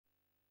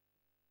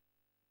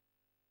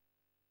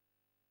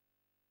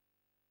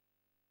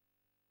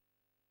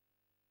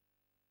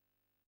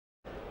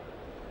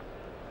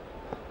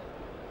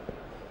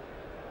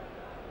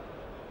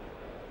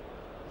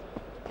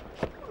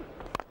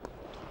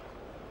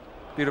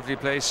Beautifully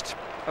placed.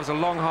 That was a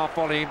long half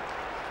volley.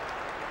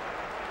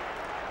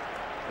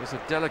 There's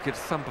a delicate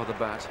thump of the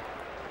bat.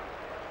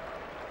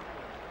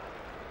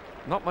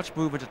 Not much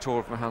movement at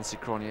all from HANSIE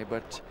CRONJE,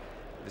 but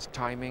this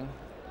timing,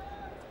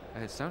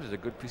 it sounded a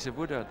good piece of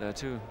wood out there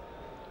too.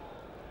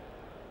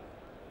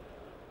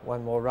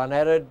 One more run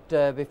added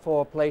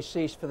before play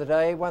ceased for the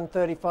day.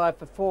 135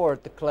 for 4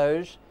 at the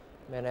close.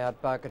 Men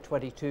out, Barker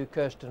 22,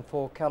 Kirsten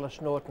 4, Callis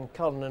Norton,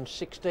 Cullinan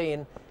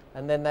 16.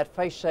 And then that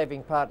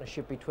face-saving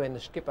partnership between the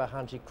skipper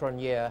HANSIE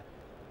CRONJE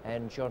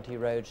and JONTY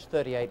RHODES,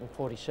 38 and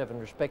 47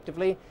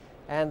 respectively.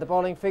 And the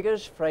bowling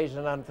figures,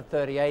 Fraser none for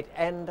 38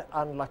 and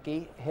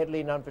unlucky.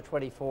 Headley none for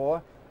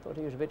 24. Thought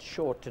he was a bit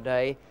short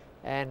today.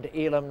 And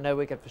Elam no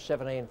wicket for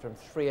 17 from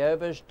 3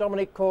 overs.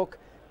 Dominic Cork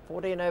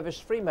 14 overs,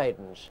 3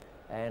 maidens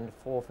and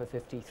 4 for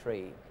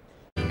 53.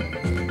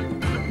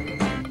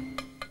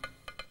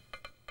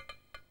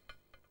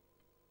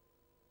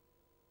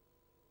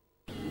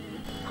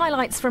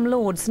 Highlights from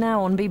Lords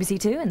now on BBC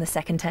Two in the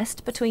second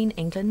test between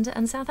England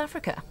and South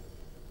Africa.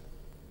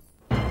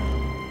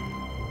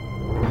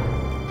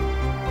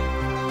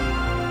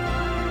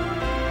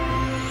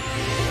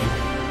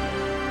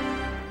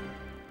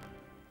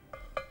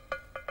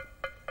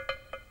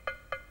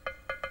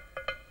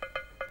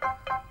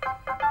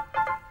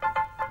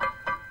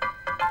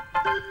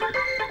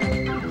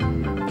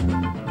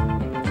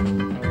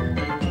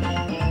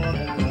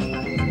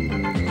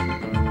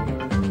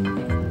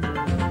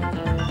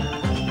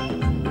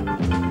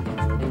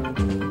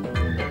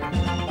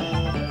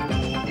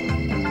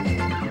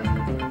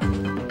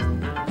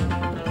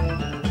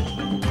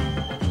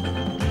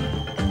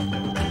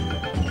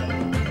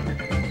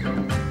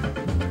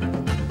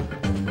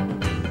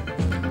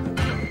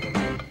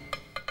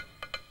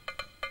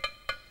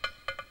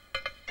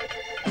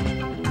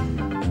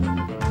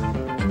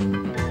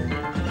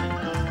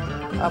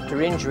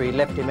 After injury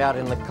left him out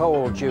in the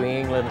cold during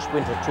England's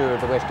winter tour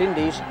of the West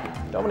Indies,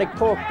 Dominic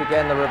Cork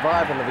began the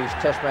revival of his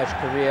Test match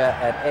career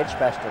at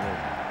Edgbaston.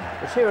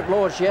 He was here at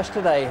Lords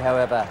yesterday,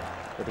 however,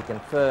 but he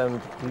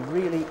confirmed he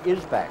really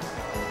is back.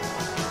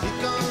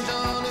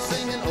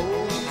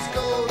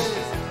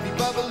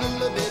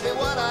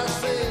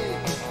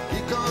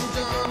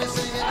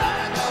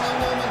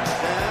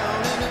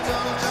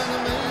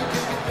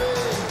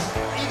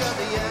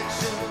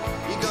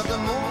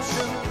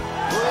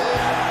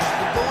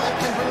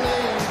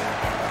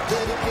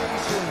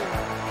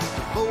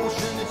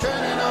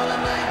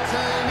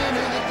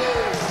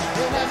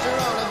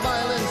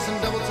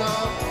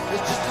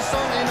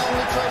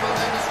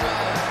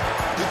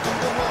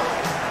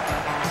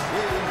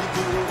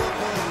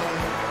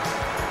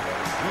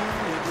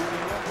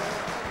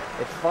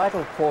 It's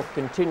vital Cork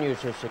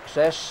continues his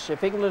success.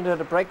 If England are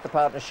to break the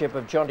partnership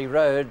of JONTY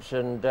RHODES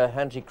and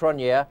HANSIE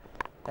CRONJE,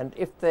 and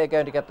if they're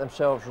going to get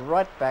themselves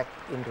right back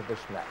into this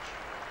match.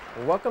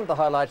 Well, welcome to the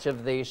highlights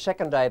of the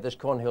second day of this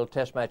Cornhill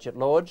Test match at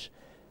Lords.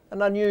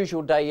 An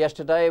unusual day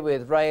yesterday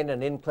with rain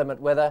and inclement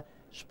weather.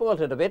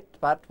 Spoilt it a bit,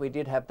 but we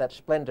did have that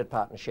splendid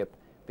partnership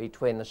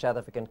between the South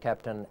African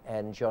captain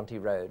and JONTY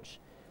RHODES.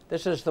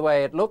 This is the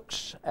way it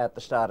looks at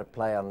the start of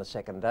play on the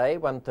second day.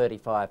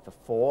 135 for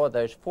 4.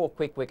 Those 4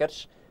 quick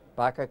wickets.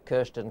 Barker,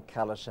 Kirsten,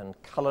 Callis and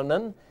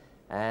Cullinan.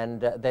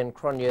 And then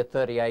CRONJE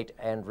 38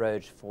 and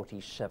RHODES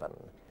 47.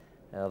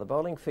 Now the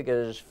bowling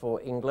figures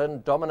for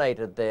England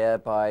dominated there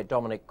by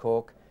Dominic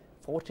Cork.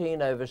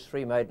 14 overs,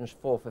 3 maidens,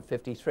 4 for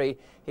 53.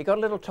 He got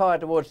a little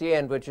tired towards the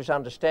end, which is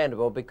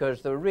understandable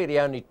because there were really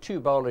only 2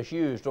 bowlers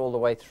used all the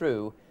way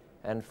through,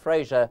 and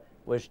Fraser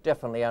was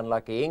definitely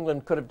unlucky.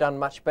 England could have done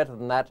much better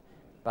than that,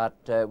 but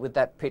with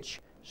that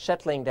pitch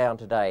settling down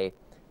today,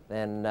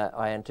 then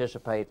I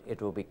anticipate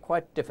it will be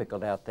quite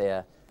difficult out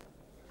there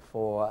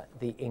for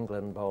the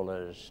England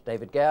bowlers.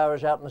 David Gower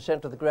is out in the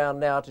centre of the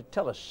ground now to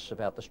tell us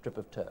about the strip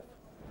of turf.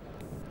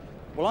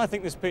 Well, I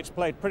think this pitch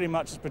played pretty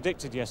much as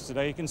predicted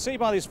yesterday. You can see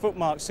by these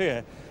footmarks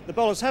here, the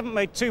bowlers haven't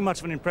made too much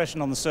of an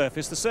impression on the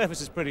surface. The surface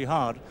is pretty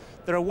hard.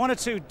 There are 1 or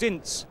 2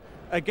 dints,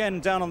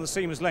 again, down on the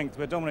seamer's length,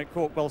 where Dominic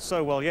Cork bowled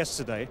so well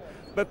yesterday.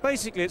 But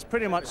basically, it's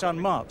pretty much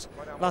unmarked.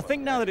 And I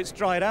think now that it's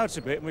dried out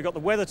a bit, and we've got the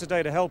weather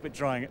today to help it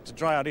dry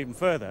out even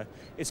further,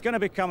 it's going to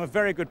become a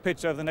very good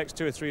pitch over the next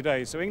 2 or 3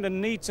 days. So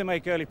England need to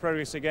make early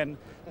progress again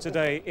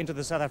today into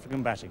the South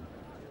African batting.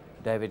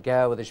 David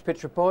Gower with his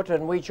pitch report,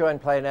 and we join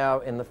play now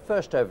in the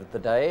first over of the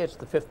day. It's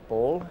the 5th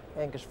ball.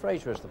 Angus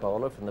Fraser is the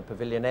bowler from the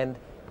pavilion end.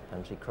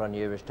 HANSIE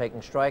CRONJE is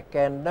taking strike,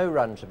 and no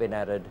runs have been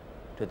added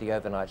to the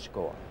overnight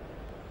score.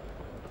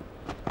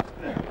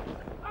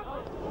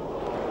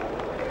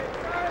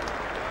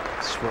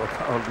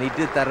 And he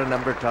did that a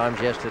number of times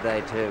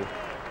yesterday too.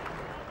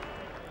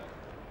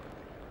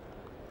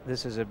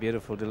 This is a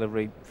beautiful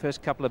delivery.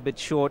 First couple a bit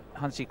short.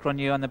 HANSIE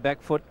CRONJE on the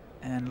back foot,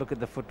 and look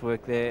at the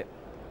footwork there.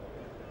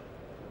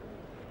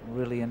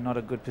 Really in not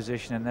a good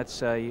position, and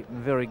that's a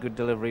very good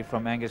delivery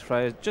from Angus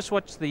Fraser. Just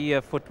watch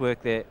the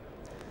footwork there.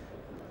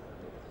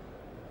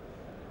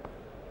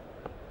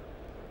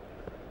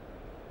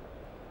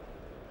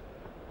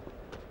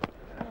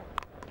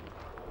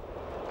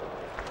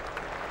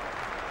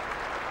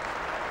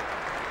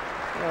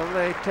 Well,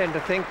 they tend to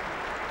think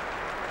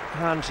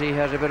HANSIE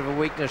has a bit of a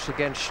weakness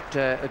against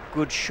a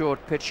good short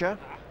pitcher.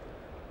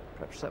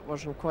 Perhaps that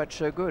wasn't quite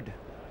so good.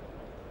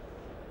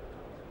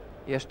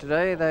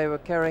 Yesterday they were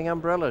carrying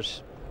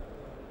umbrellas.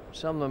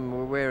 Some of them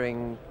were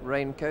wearing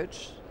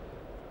raincoats,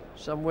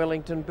 some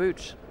Wellington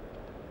boots.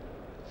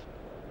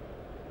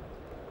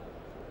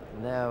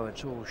 Now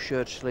it's all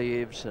shirt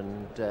sleeves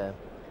and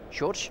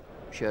shorts.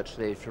 Shirt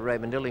sleeves for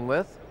Raymond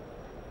Illingworth.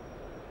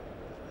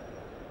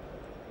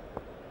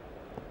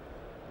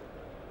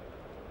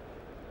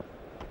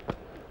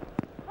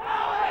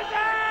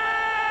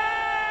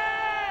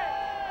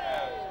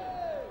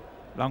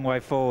 Long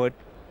way forward.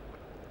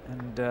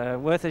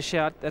 And worth a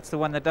shout. That's the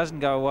one that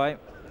doesn't go away.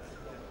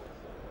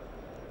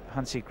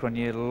 HANSIE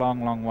CRONJE,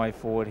 long way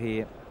forward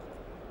here.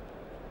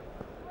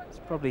 It's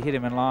probably hit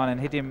him in line and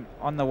hit him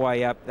on the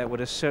way up. That would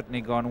have certainly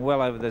gone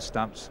well over the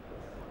stumps.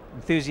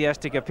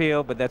 Enthusiastic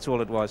appeal, but that's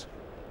all it was.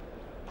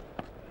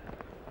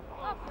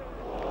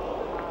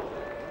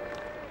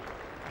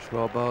 It's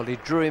well bowled. He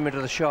drew him into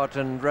the shot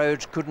and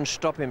Rhodes couldn't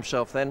stop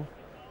himself then.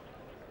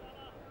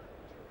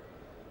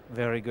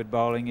 Very good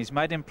bowling. He's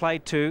made him play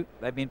two.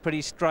 They've been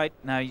pretty straight.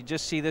 Now you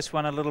just see this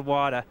one a little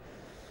wider.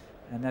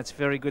 And that's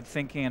very good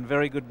thinking and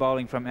very good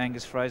bowling from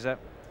Angus Fraser.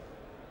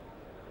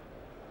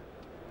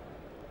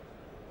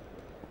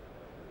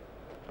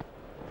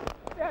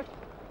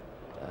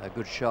 A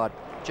good shot.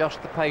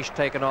 Just the pace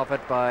taken off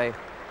it by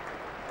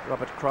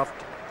Robert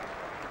Croft.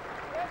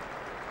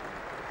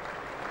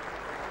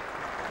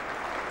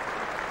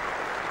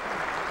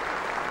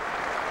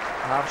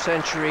 Half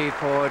century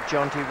for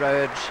JONTY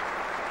Rhodes.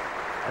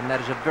 And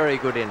that is a very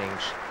good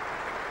innings.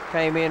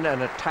 Came in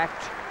and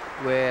attacked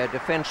where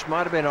defence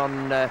might have been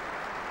on the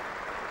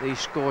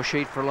score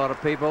sheet for a lot of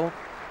people.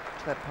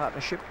 It's that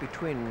partnership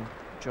between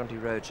JONTY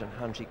Rhodes and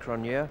HANSIE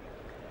CRONJE.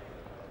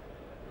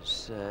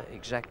 It's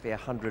exactly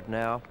 100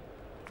 now.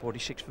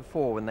 46 for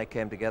 4 when they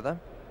came together.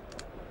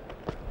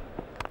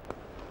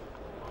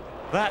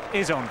 That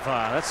is on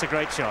fire. That's a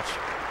great shot.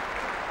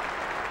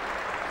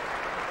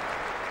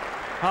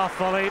 Half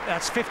volley.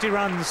 That's 50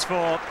 runs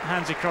for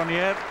HANSIE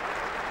CRONJE.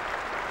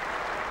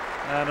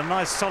 And a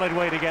nice solid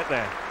way to get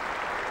there.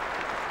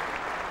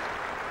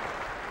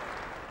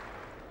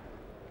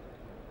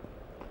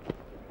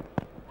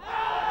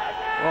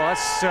 Well,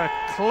 that's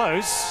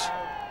close.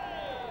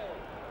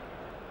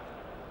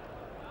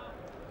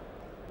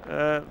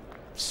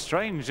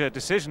 Strange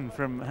decision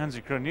from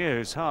HANSIE CRONJE,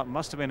 whose heart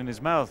must have been in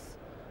his mouth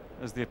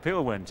as the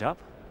appeal went up.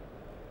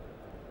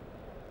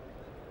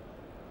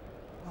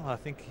 Well, I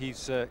think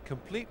he's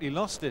completely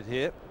lost it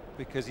here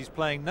because he's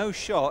playing no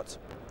shot,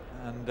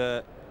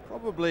 and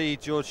probably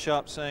George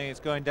Sharp saying it's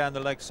going down the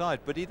leg side,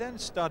 but he then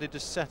started to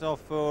set off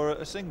for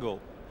a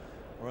single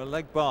or a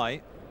leg by.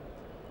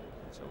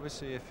 So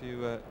obviously if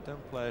you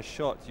don't play a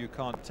shot you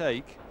can't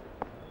take.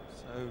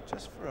 So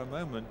just for a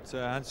moment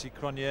HANSIE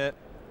CRONJE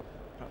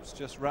perhaps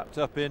just wrapped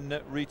up in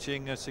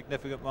reaching a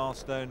significant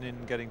milestone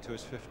in getting to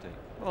his 50.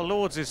 Well,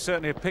 Lords is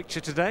certainly a picture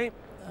today.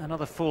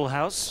 Another full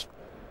house.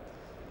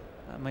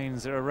 That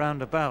means there are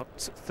around about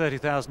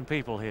 30,000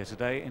 people here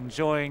today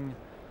enjoying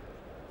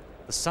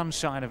the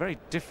sunshine. A very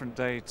different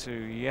day to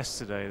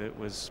yesterday that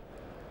was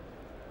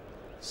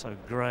so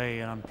grey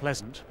and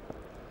unpleasant,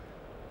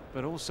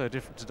 but also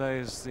different today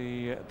is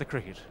the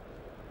cricket.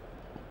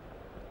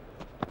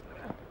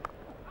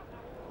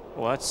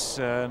 Well, that's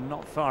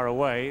not far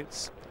away.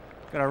 It's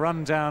going to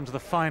run down to the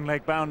fine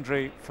leg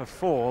boundary for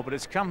 4, but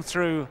it's come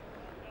through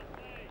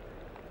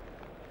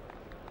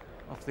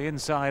off the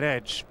inside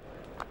edge.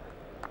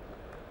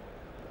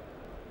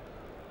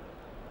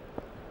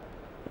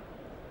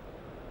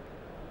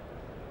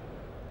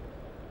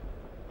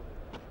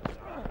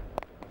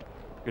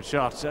 Good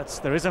shot.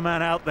 There is a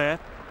man out there.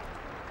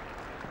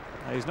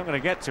 He's not going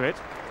to get to it.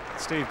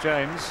 Steve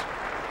James.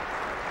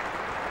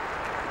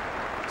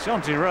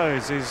 JONTY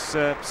Rhodes is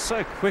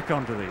so quick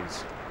onto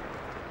these.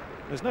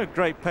 There's no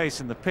great pace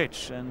in the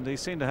pitch, and he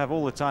seemed to have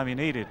all the time he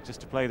needed just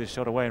to play this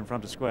shot away in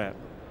front of square.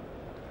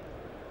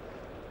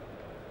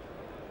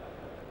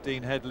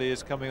 Dean Headley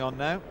is coming on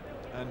now,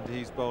 and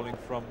he's bowling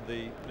from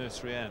the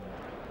nursery end.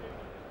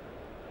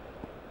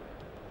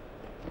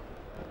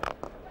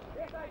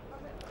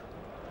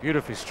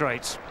 Beautifully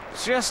straight.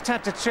 Just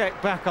had to check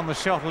back on the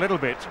shot a little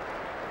bit,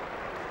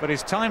 but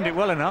he's timed it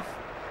well enough.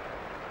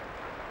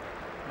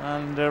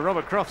 And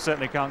Robert Croft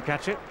certainly can't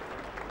catch it.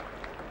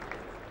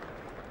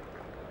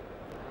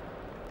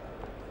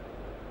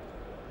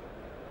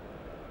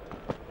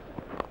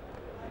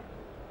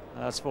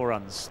 That's 4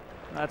 runs.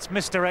 That's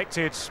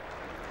misdirected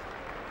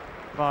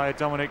by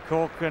Dominic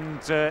Cork, and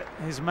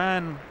his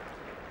man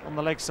on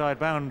the leg side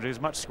boundary is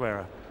much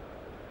squarer.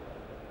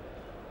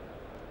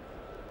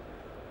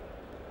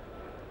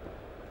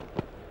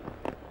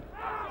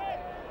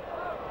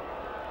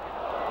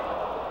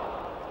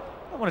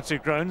 One or two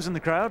groans in the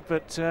crowd,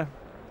 but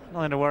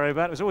nothing to worry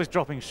about. It was always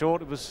dropping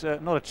short. It was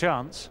not a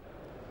chance.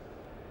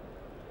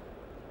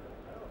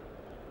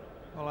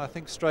 Well, I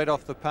think straight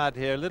off the pad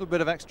here, a little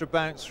bit of extra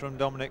bounce from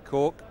Dominic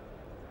Cork.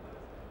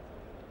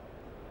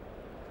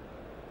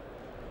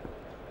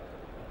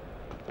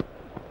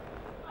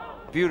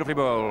 Beautifully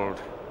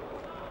bowled.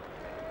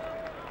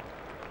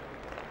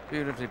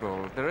 Beautifully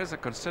bowled. There is a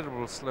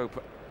considerable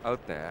slope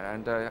out there,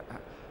 and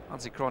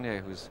HANSIE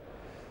CRONJE, who's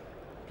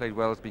played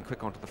well, has been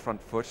quick onto the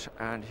front foot,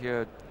 and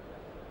here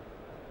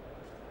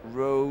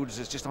Rhodes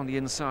is just on the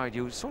inside.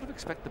 You sort of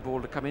expect the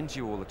ball to come into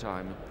you all the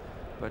time,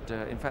 but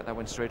in fact that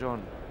went straight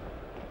on.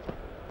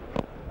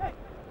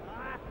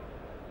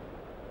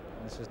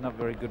 This is not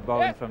very good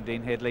bowling from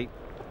Dean Headley.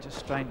 Just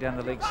strained down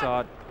the leg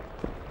side.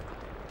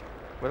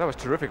 Well, that was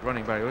terrific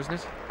running, Barry, wasn't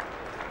it?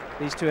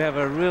 These two have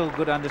a real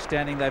good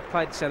understanding. They've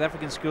played South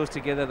African schools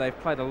together. They've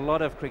played a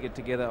lot of cricket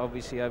together,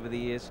 obviously, over the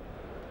years.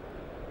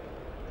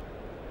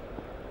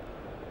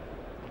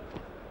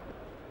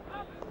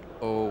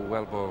 Oh,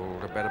 well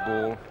bowled, a better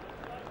ball.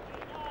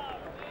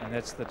 And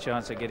that's the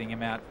chance of getting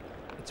him out.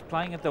 It's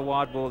playing at the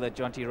wide ball that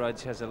JONTY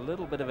Rhodes has a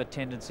little bit of a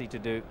tendency to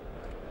do.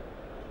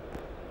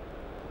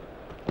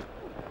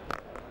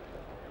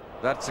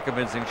 That's a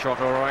convincing shot,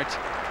 all right.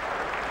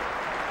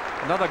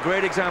 Another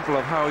great example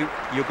of how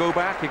you go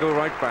back, you go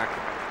right back.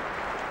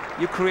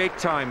 You create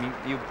time,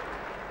 you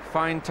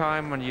find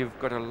time, and you've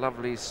got a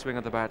lovely swing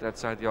of the bat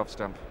outside the off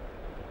stump.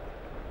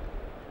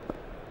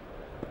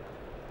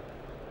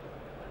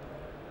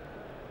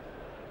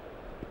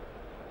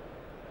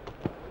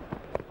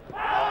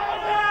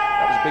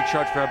 That was a big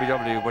shot for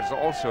LBW, but it's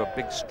also a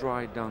big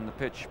stride down the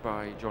pitch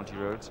by JONTY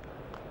Rhodes.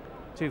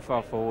 Too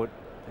far forward,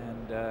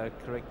 and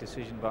correct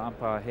decision by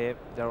umpire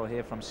Darryl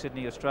Hare from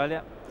Sydney,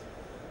 Australia.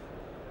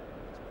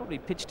 Probably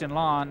pitched in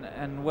line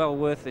and well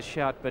worth the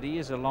shot, but he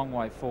is a long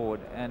way forward,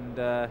 and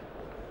I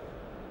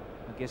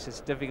guess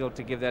it's difficult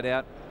to give that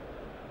out.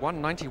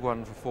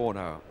 191 for 4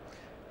 now,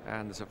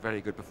 and it's a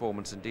very good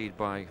performance indeed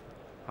by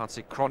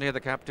HANSIE CRONJE, the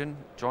captain.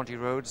 JONTY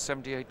Rhodes,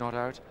 78 not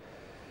out,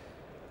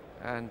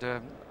 and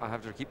I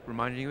have to keep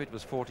reminding you it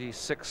was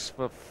 46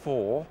 for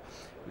 4,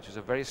 which is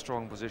a very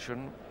strong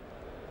position.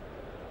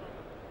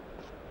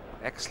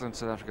 Excellent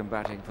South African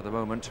batting for the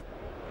moment.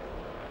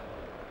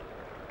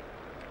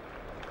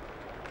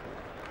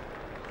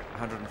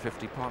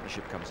 150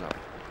 partnership comes up.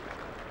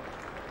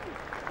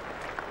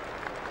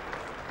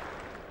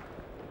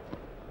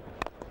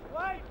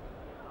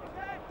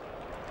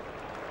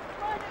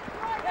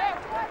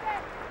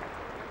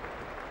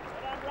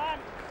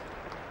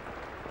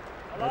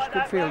 That's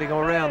good fielding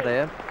all round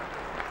there.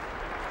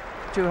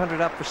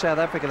 200 up for South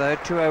Africa though,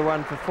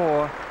 201 for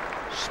 4.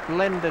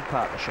 Splendid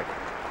partnership.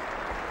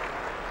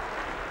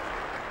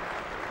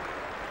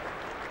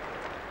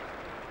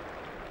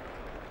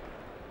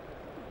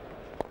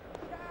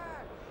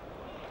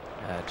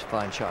 It's a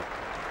fine shot.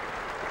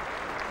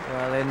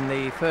 Well, in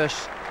the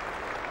first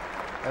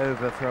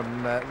over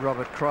from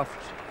Robert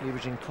Croft, he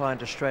was inclined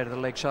to straight to the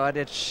leg side.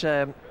 It's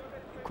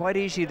quite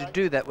easy to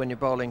do that when you're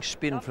bowling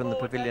spin from the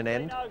pavilion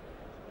end.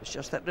 It's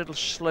just that little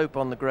slope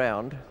on the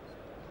ground.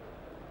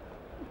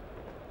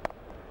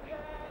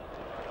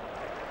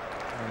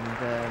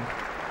 And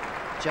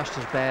just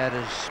as bad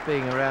as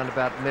being around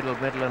about middle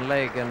and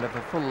leg, and of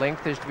a full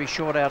length is to be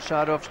short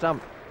outside off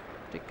stump,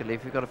 particularly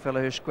if you've got a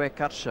fellow who square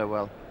cuts so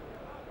well.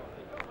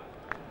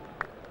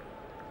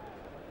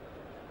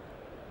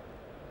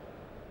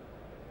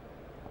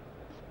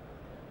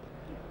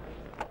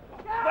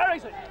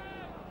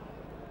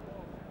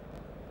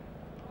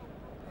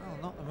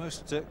 Not the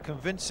most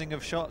convincing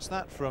of shots,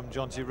 that, from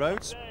JONTY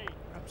Rhodes.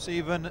 Perhaps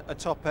even a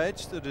top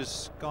edge that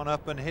has gone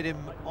up and hit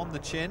him on the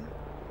chin.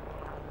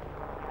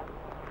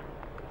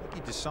 I think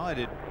he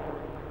decided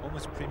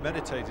almost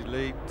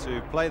premeditatedly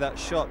to play that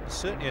shot,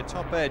 certainly a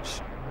top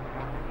edge.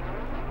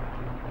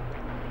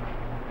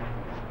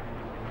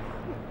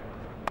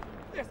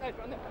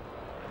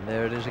 And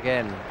there it is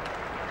again.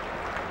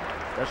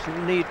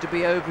 Doesn't need to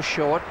be over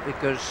short,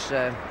 because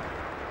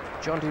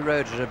JONTY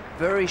Rhodes is a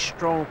very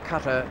strong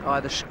cutter,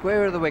 either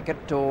square of the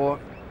wicket or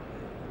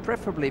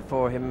preferably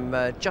for him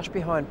just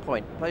behind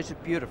point. Plays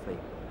it beautifully.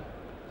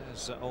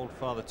 There's old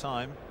Father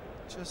Time.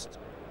 Just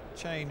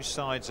changed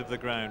sides of the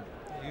ground.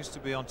 He used to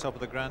be on top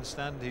of the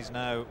grandstand. He's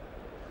now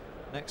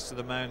next to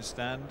the mound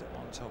stand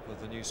on top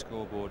of the new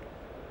scoreboard.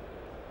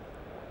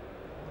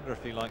 I wonder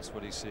if he likes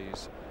what he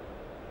sees.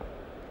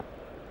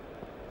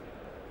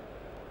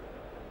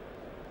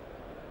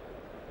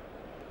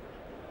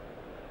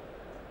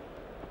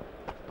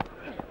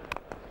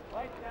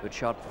 Good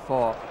shot for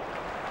 4.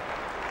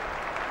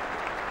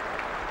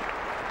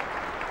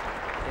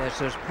 Yes,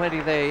 there was plenty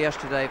there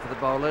yesterday for the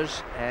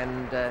bowlers,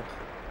 and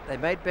they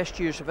made best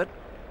use of it.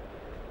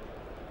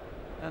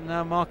 And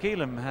now Mark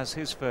Elam has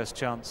his first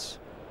chance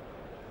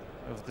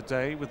of the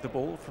day with the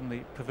ball from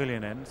the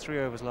pavilion end. 3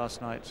 overs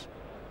last night,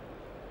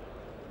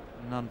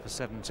 none for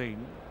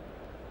 17.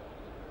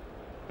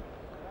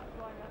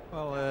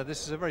 Well,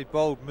 this is a very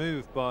bold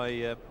move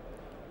by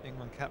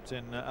England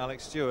captain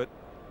Alex Stewart.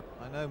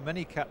 I know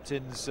many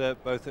captains,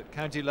 both at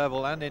county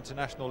level and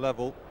international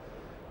level,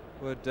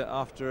 would,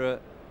 after a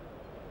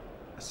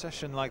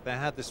session like they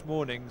had this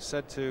morning,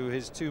 said to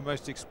his 2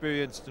 most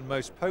experienced and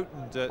most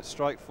potent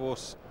strike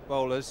force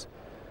bowlers,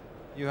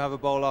 "You have a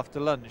bowl after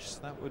lunch."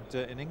 That would,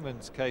 in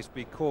England's case,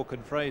 be Cork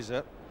and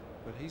Fraser,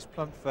 but he's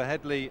plumped for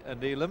Headley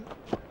and Elam.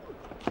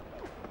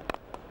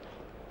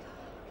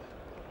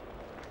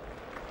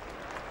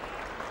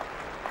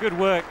 Good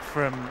work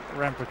from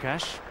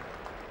Ramprakash.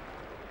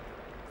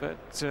 But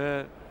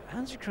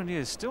HANSIE CRONJE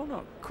is still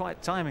not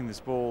quite timing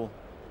this ball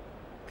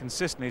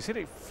consistently. He's hit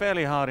it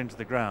fairly hard into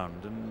the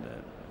ground, and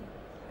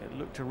it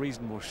looked a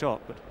reasonable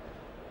shot, but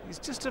he's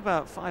just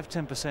about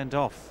 5–10%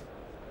 off.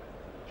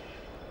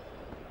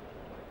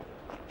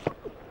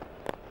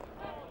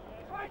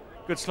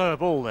 Good slower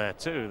ball there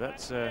too.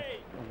 That's a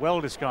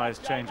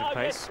well-disguised change of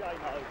pace.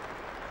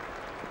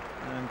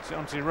 And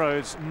JONTY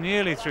Rhodes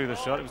nearly threw the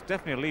shot. It was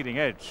definitely a leading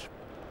edge.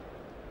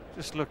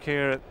 Just look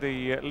here at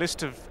the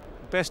list of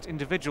best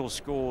individual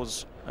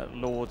scores at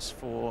Lords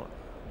for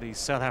the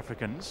South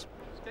Africans.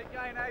 Let's keep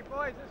going, hey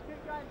boys, let's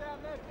keep going down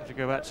there. If you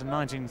go back to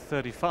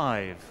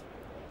 1935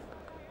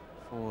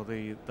 for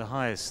the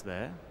highest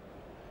there.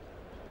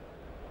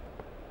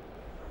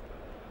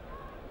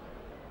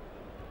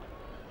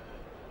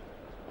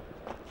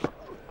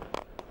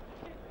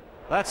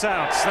 That's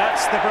out.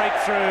 That's the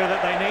breakthrough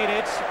that they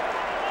needed.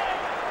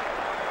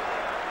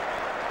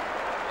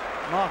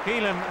 Mark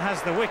Elam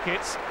has the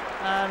wicket,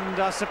 and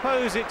I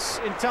suppose it's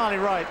entirely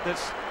right that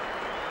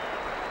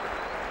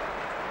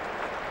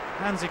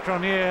HANSIE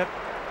CRONJE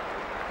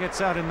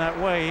gets out in that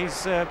way.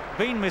 He's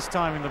been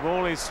mistiming the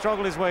ball. He's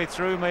struggled his way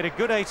through, made a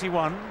good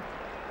 81,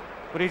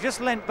 but he just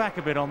leant back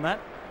a bit on that.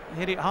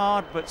 Hit it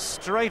hard, but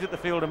straight at the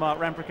fielder, Mark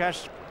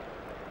Ramprakash.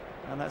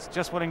 And that's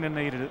just what England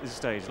needed at this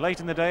stage. Late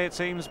in the day, it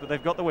seems, but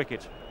they've got the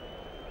wicket.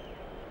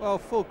 Well,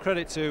 full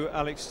credit to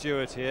Alex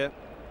Stewart here.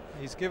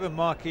 He's given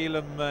Mark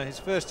Elam his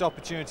first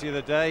opportunity of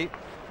the day,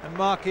 and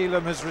Mark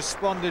Elam has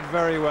responded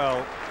very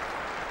well.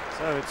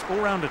 So it's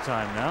all-rounder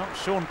time now.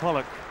 Shaun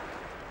Pollock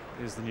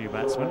is the new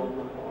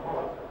batsman.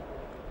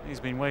 He's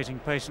been waiting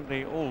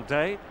patiently all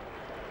day.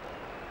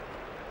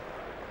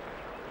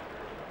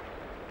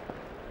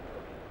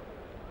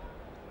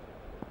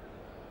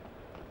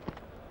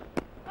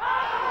 Well,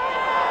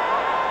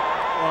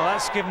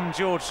 that's given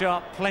George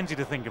Sharp plenty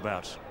to think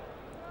about.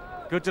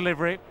 Good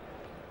delivery.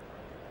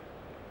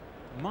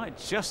 Might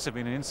just have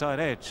been an inside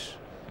edge.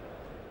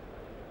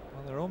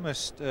 Well, there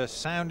almost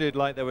sounded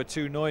like there were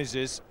two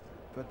noises,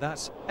 but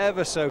that's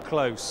ever so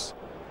close.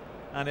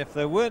 And if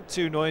there weren't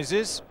two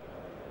noises,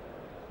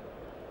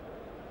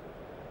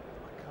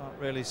 I can't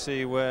really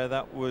see where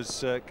that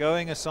was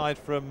going, aside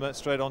from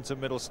straight onto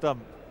middle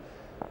stump.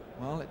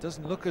 Well, it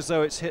doesn't look as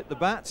though it's hit the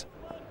bat.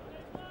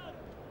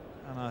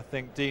 And I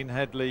think Dean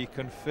Headley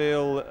can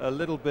feel a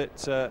little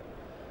bit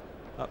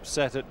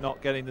upset at not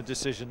getting the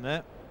decision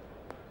there.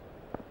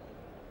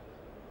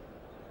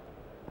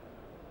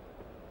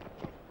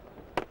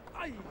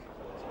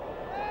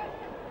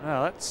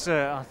 Well, that's,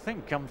 I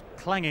think,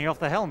 clanging off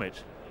the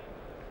helmet.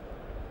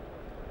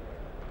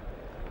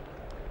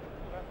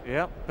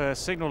 Yep,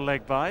 signal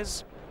leg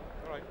buys.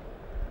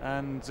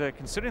 And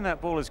considering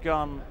that ball has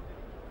gone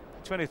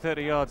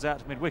 20–30 yards out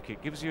to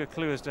mid-wicket, gives you a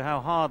clue as to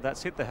how hard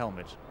that's hit the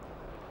helmet.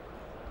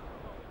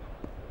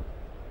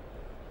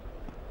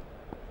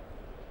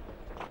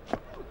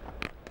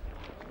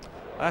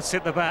 That's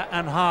hit the bat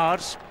and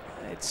hard.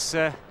 It's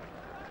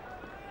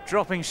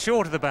dropping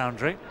short of the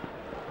boundary.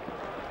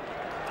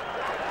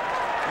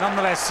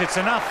 Nonetheless, it's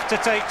enough to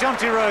take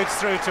JONTY Rhodes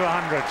through to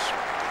 100.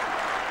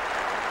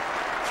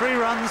 3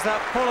 runs, that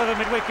pull over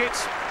mid-wicket.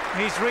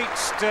 He's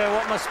reached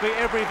what must be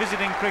every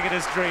visiting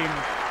cricketer's dream.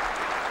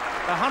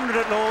 100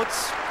 at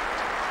Lords,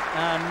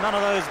 and none of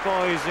those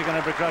boys are going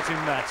to begrudge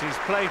him that. He's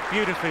played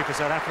beautifully for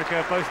South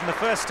Africa, both in the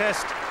first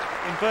test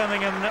in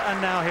Birmingham and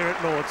now here at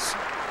Lords.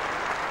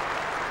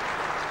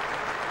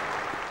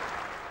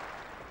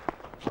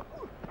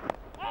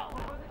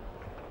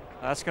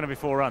 That's going to be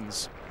 4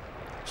 runs.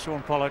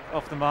 Shaun Pollock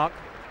off the mark.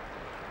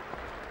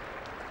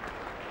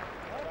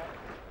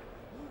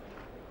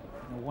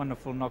 A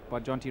wonderful knock by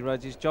JONTY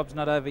Rhodes. His job's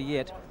not over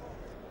yet.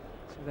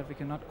 South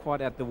Africa not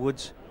quite out the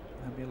woods.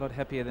 They'll be a lot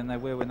happier than they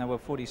were when they were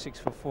 46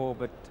 for 4,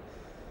 but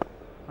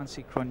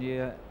HANSIE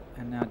CRONJE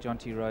and now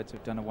JONTY Rhodes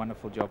have done a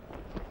wonderful job.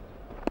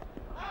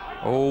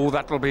 Oh,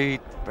 that'll be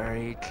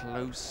very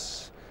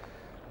close.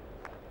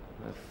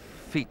 The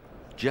feet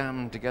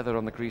jammed together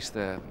on the crease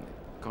there.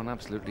 Gone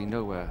absolutely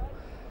nowhere.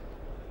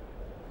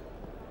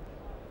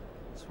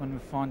 This one we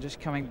find just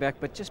coming back,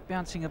 but just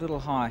bouncing a little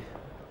high.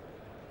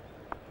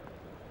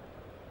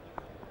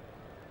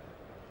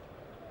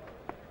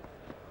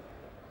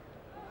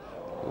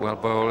 Well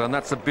bowled, and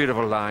that's a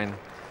beautiful line.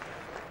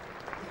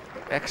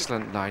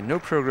 Excellent line. No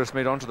progress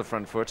made onto the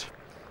front foot.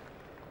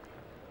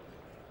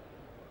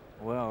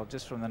 Well,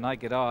 just from the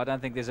naked eye, I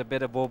don't think there's a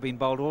better ball being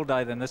bowled all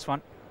day than this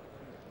one.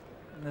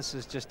 And this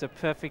is just a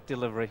perfect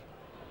delivery.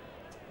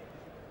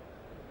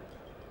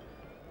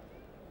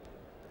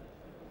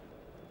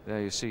 There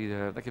you see,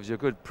 that gives you a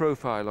good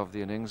profile of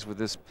the innings with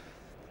this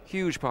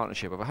huge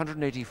partnership of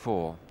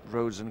 184,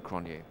 Rhodes and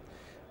CRONJE.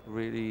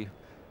 Really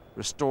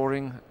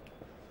restoring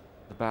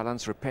the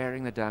balance,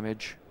 repairing the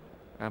damage,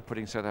 and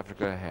putting South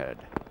Africa ahead.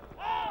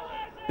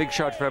 Big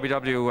shout for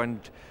LBW, and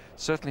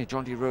certainly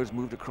JONTY Rhodes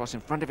moved across in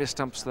front of his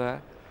stumps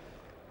there.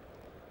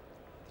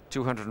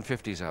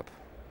 250's up.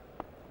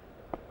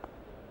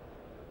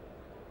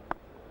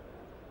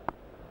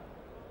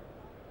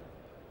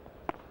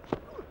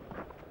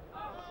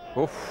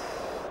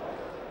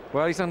 Oof.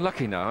 Well, he's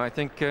unlucky now. I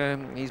think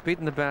he's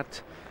beaten the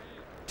bat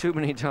too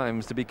many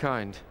times to be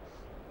kind.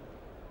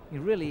 He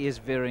really is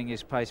varying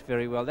his pace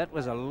very well. That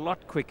was a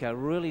lot quicker.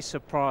 Really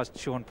surprised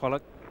Shaun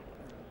Pollock.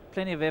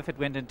 Plenty of effort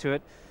went into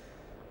it,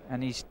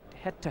 and he's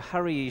had to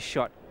hurry his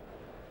shot.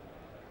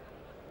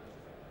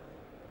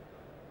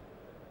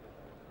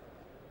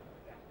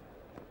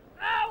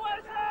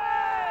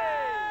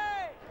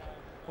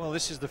 Well,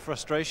 this is the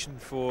frustration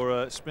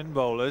for spin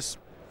bowlers.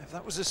 If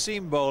that was a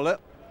seam bowler,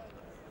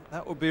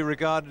 that would be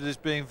regarded as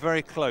being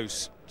very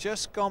close.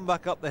 Just gone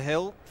back up the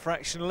hill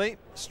fractionally,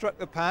 struck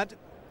the pad.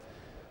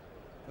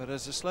 But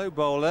as a slow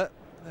bowler,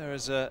 there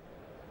is an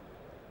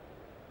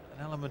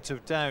element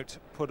of doubt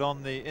put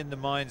on in the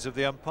minds of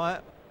the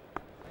umpire.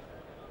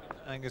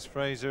 Angus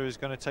Fraser is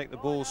going to take the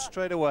ball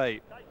straight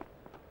away.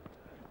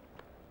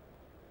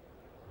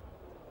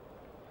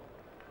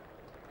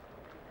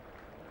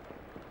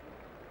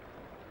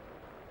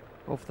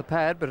 Off the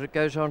pad, but it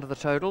goes on to the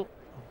total.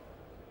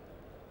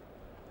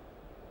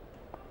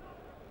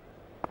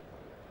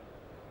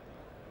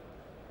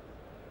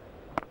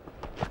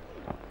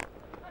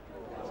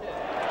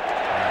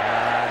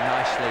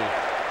 Nicely.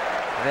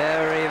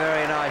 Very,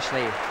 very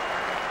nicely.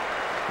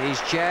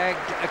 He's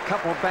jagged a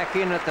couple back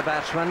in at the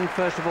batsman.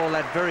 First of all,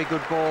 that very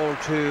good ball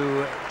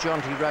to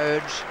JONTY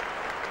Rhodes.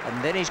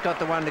 And then he's got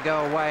the one to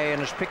go away and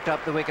has picked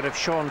up the wicket of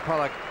Shaun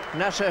Pollock.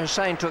 Nasser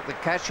Hussain took the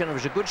catch, and it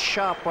was a good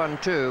sharp one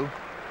too.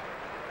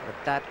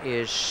 But that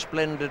is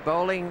splendid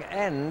bowling,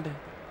 and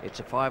it's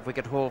a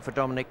 5-wicket haul for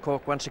Dominic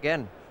Cork once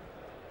again.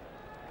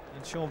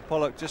 And Shaun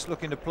Pollock just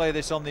looking to play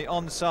this on the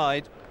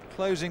onside,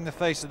 closing the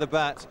face of the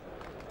bat.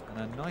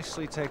 And a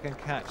nicely taken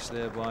catch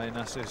there by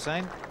Nasser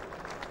Hussain.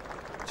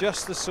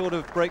 Just the sort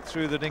of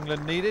breakthrough that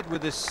England needed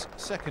with this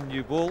second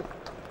new ball.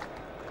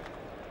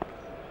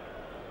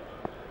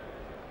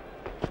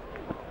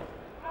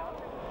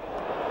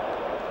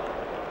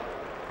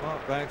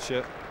 Mark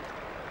Boucher,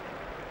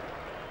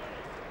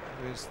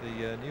 who is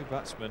the new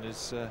batsman,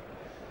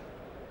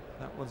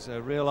 that one's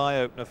a real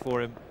eye-opener for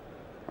him.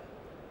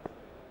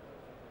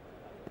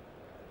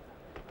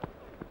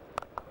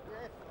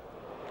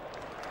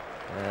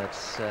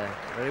 That's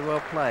very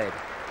well played.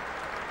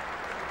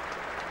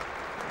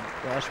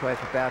 Nice way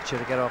for Boucher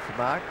to get off the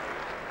mark.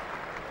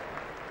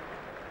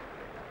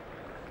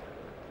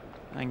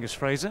 Angus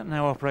Fraser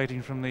now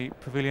operating from the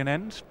pavilion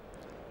end.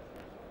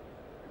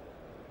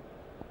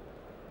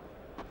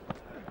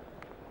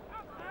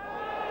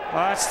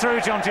 Well, it's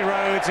through JONTY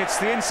Rhodes. It's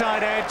the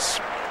inside edge.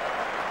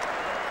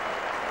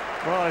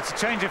 Well, it's a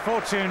change of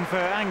fortune for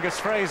Angus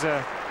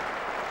Fraser.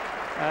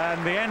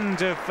 And the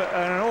end of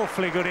an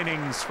awfully good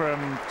innings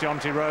from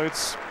JONTY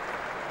Rhodes.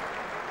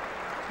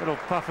 Little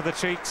puff of the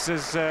cheeks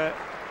as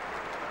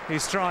he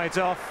strides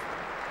off.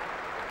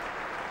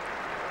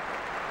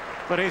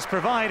 But he's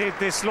provided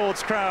this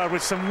Lord's crowd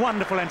with some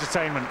wonderful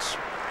entertainment.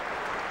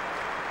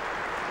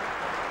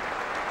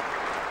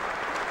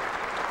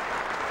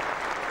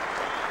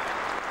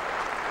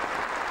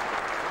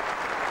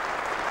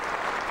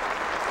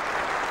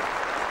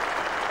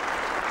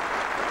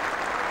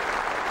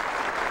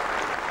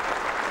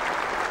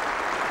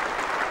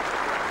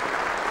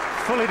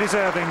 Fully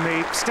deserving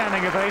the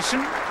standing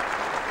ovation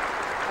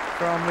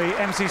from the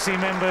MCC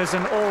members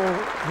and all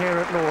here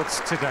at Lord's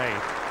today.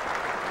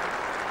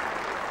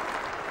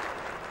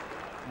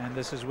 And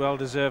this is well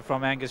deserved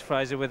from Angus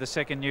Fraser with the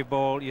second new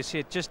ball. You see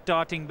it just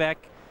darting back.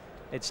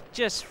 It's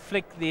just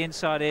flicked the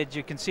inside edge.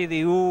 You can see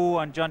the ooh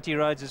on JONTY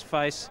Rhodes'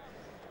 face.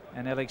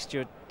 And Alex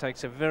Stewart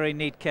takes a very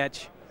neat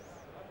catch.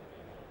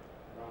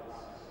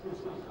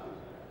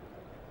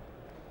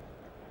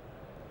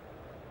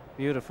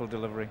 Beautiful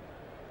delivery.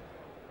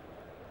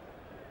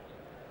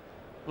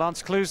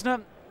 Lance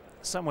Klusener,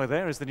 somewhere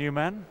there is the new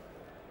man.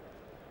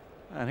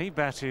 And he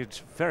batted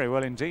very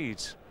well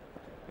indeed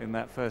in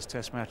that first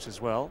test match as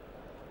well.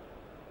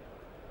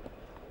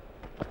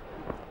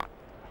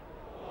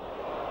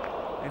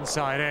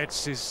 Inside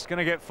edge is going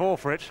to get 4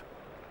 for it.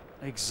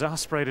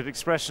 Exasperated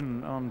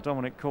expression on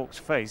Dominic Cork's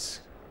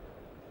face.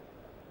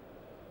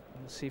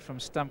 You'll see from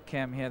stump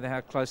cam here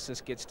how close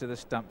this gets to the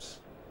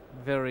stumps.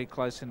 Very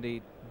close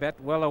indeed. Bat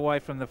well away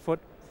from the foot.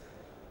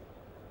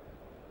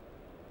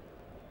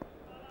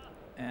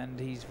 And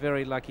he's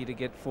very lucky to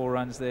get 4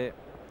 runs there.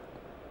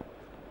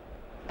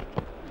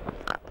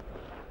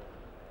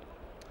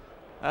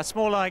 That's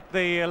more like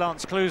the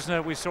Lance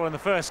Klusener we saw in the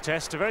first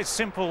test. A very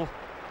simple,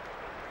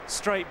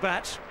 straight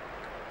bat.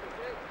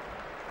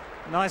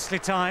 Nicely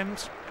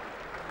timed.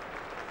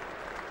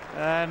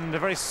 And a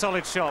very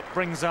solid shot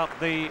brings up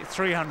the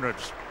 300.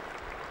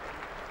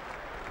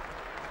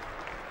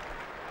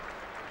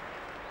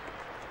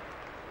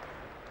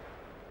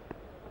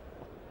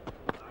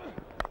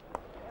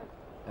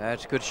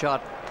 That's a good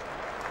shot.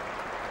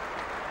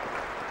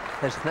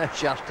 There's no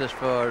justice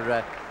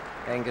for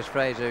Angus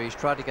Fraser. He's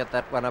tried to get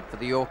that one up for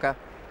the Yorker,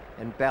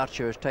 and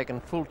Boucher has taken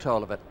full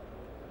toll of it.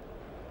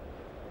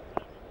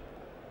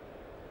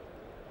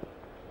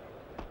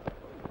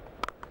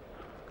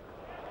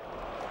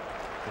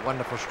 A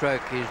wonderful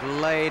stroke. He's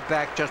laid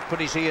back, just put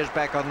his ears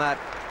back on that.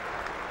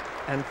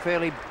 and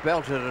fairly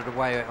belted it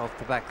away off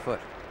the back foot.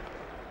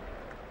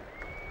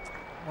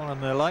 Well,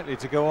 and they're likely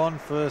to go on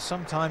for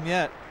some time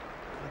yet.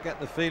 I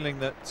get the feeling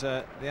that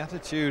the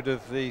attitude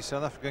of the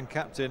South African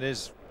captain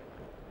is,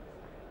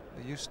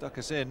 you stuck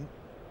us in,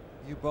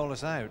 you bowl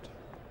us out.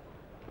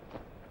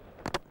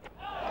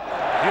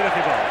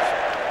 Beautifully bowled.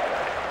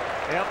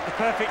 Yep, the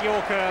perfect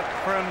Yorker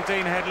from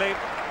Dean Headley.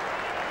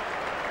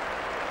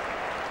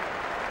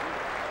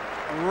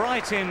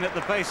 Right in at the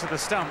base of the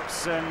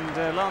stumps,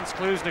 and Lance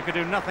Klusener could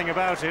do nothing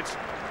about it.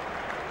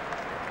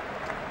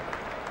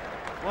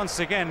 Once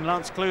again,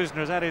 Lance Klusener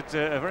has added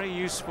a very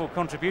useful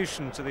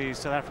contribution to the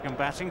South African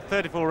batting.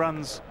 34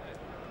 runs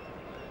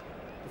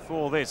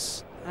before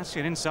this.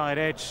 Actually, an inside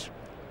edge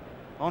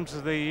onto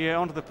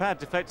the pad,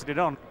 deflected it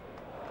on.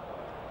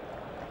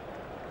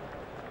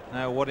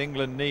 Now what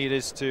England need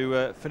is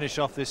to finish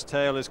off this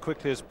tail as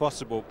quickly as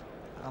possible.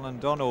 Alan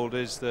Donald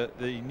is the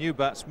new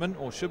batsman,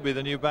 or should be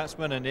the new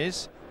batsman, and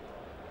is.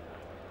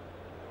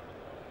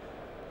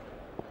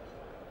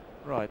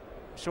 Right,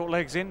 short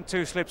legs in,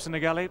 2 slips in the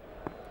gully.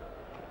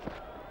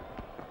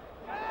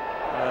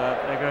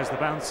 There goes the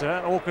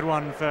bouncer. Awkward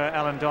one for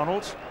Alan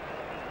Donald,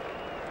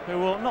 who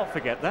will not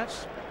forget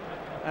that,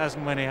 as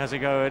and when he has a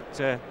go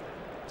at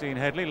Dean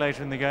Headley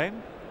later in the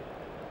game.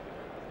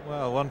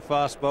 Well, one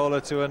fast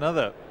bowler to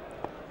another.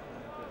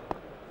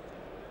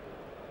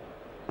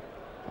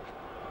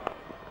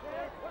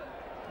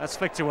 That's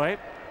flicked away.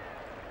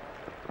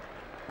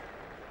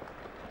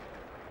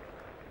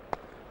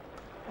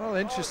 Well,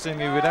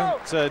 interestingly, we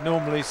don't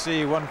normally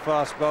see one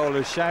fast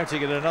bowler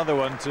shouting at another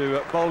one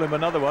to bowl him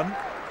another one.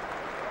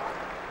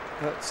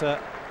 But I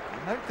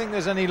don't think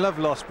there's any love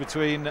lost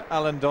between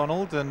Alan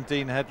Donald and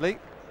Dean Headley.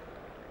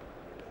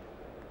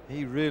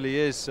 He really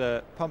is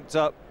pumped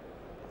up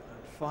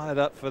and fired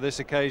up for this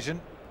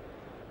occasion.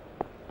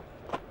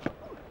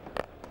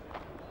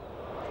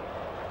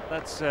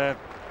 That's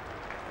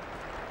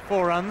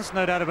 4 runs,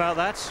 no doubt about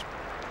that.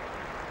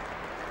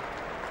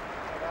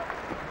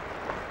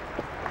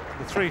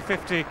 The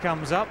 350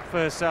 comes up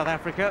for South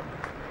Africa.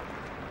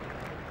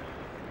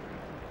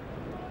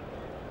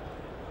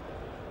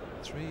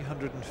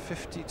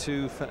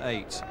 352 for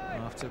 8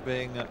 after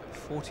being at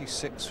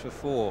 46 for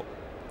 4.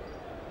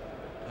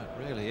 That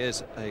really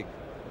is a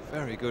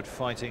very good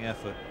fighting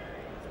effort.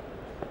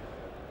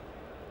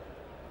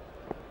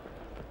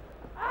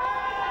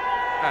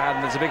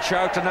 And there's a big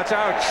shout, and that's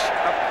out.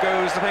 Up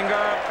goes the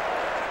finger.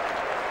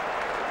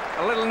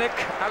 A little nick.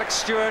 Alex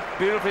Stewart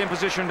beautifully in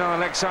position on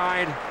the leg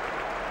side.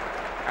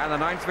 And the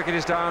 9th wicket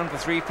is down for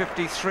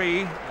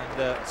 353. And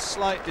a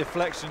slight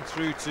deflection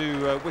through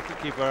to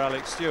wicketkeeper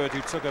Alex Stewart,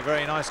 who took a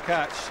very nice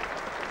catch.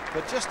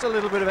 But just a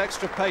little bit of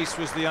extra pace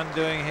was the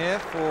undoing here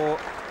for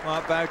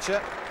Mark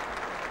Boucher.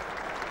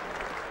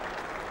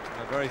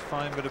 A very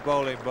fine bit of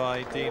bowling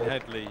by Dean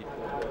Headley.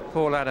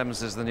 Paul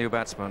Adams is the new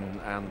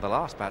batsman and the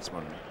last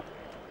batsman.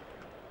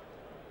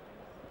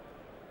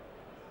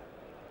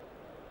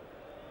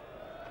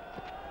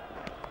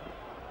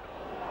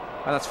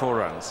 And that's 4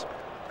 runs.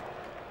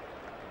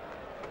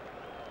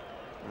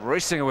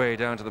 Racing away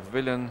down to the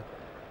pavilion,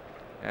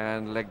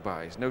 and leg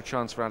byes. No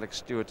chance for Alex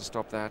Stewart to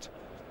stop that.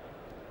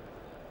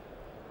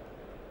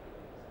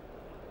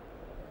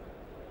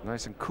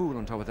 Nice and cool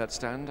on top of that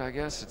stand, I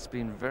guess. It's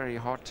been very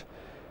hot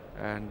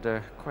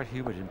and quite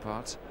humid in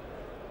parts.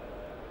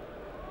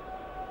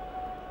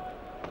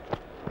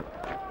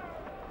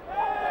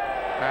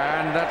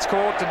 And that's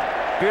caught,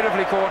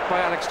 beautifully caught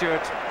by Alex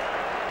Stewart.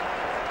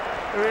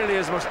 He really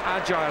is the most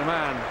agile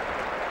man.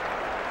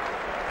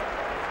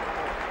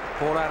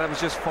 Paul Adams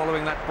just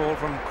following that ball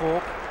from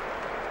Cork.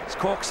 It's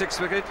Cork's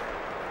 6th wicket.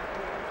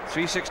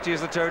 360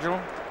 is the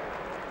total.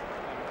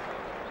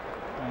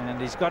 And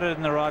he's got it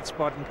in the right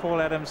spot, and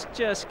Paul Adams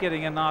just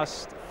getting a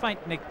nice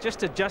faint nick,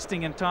 just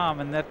adjusting in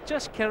time, and that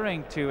just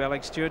carrying to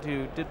Alex Stewart,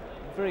 who did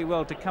very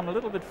well to come a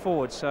little bit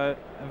forward. So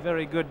a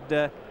very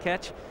good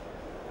catch.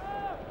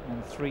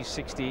 And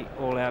 360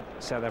 all out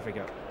South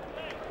Africa.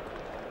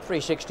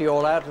 360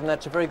 all out, and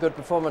that's a very good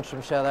performance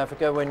from South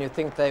Africa when you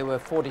think they were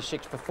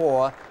 46 for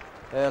 4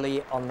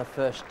 early on the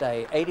first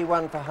day.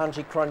 81 for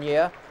HANSIE,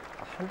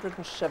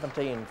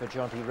 117 for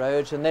JONTY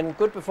RHODES, and then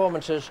good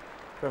performances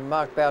from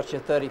Mark Boucher,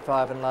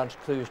 35, and Lance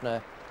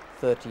Klusener,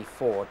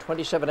 34.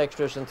 27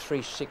 extras and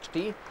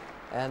 360.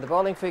 And the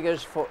bowling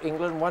figures for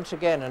England, once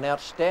again an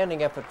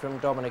outstanding effort from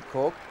Dominic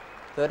Cork.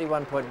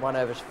 31.1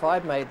 overs,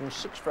 5 maidens,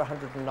 6 for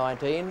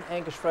 119.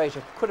 Angus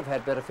Fraser could have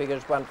had better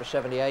figures, 1 for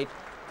 78.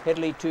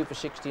 Headley 2 for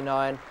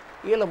 69.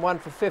 Elam 1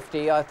 for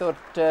 50. I thought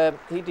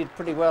he did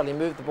pretty well. He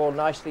moved the ball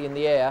nicely in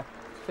the air.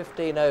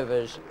 15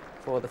 overs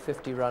for the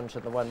 50 runs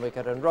and the 1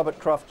 wicket. And Robert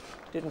Croft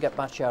didn't get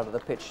much out of the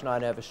pitch.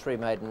 9 overs, 3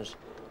 maidens,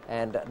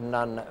 and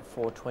none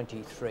for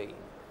 23.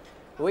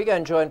 We go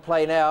and join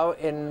play now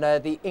in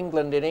the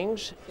England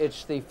innings.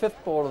 It's the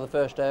 5th ball of the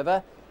first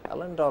over.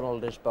 Alan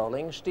Donald is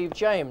bowling. Steve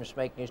James,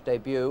 making his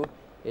debut,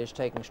 is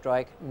taking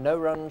strike. No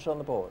runs on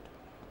the board.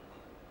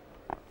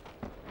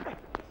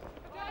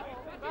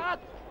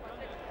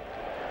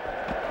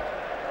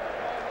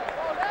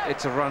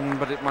 It's a run,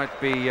 but it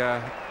might be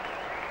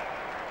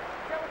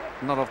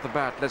not off the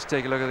bat. Let's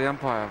take a look at the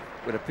umpire.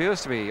 It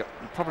appears to be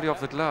probably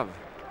off the glove.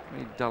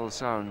 Very dull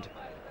sound.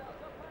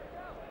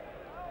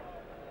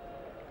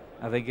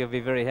 I think he'll be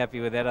very happy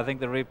with that. I think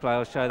the replay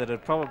will show that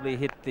it probably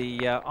hit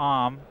the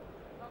arm.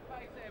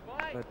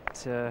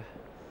 But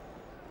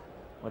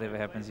whatever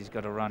happens, he's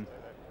got to run.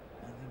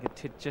 I think it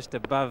hit just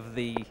above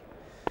the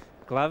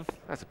glove.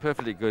 That's a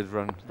perfectly good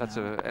run. That's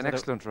an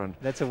excellent run.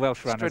 That's a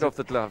Welsh run. Straight off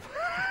the glove.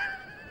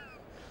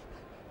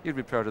 You'd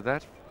be proud of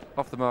that.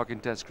 Off the mark in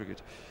Test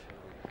cricket.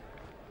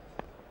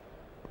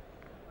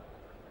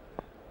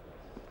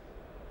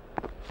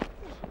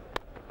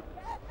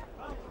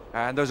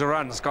 And those are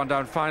runs. Gone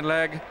down fine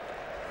leg.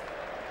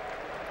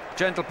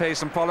 Gentle pace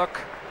from Pollock.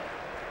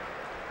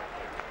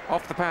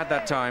 Off the pad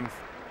that time.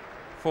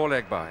 4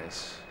 leg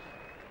byes.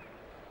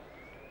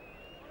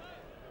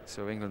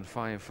 So England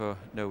 5 for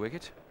no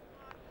wicket.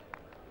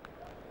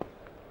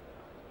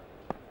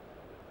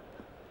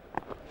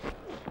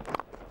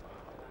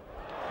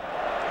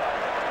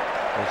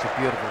 It's a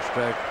beautiful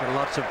stroke.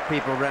 Lots of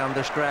people round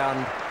this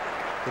ground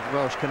with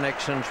Welsh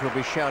connections will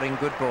be shouting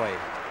good boy.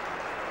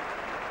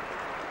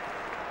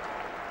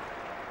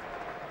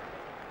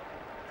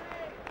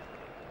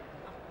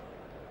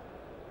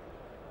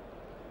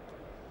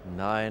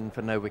 Nine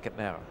for no wicket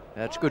now.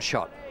 That's a good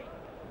shot.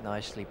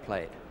 Nicely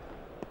played.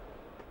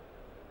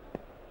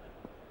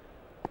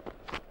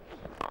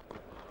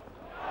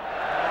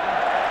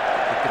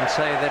 You can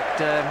say that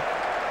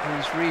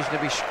he's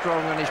reasonably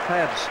strong on his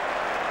pads.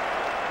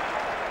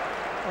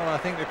 Well, I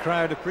think the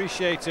crowd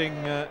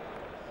appreciating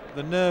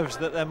the nerves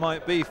that there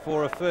might be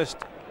for a first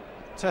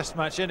Test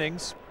match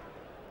innings.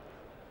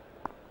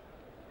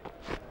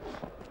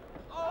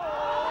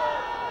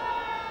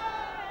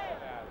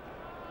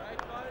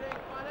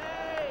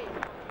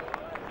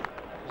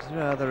 It's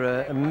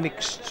rather a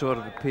mixed sort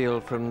of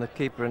appeal from the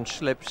keeper and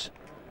slips.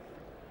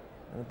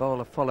 And the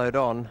bowler followed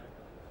on.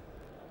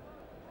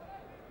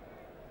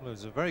 Well, it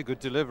was a very good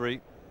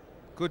delivery,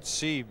 good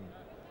seam,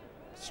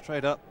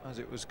 straight up as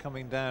it was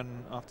coming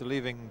down after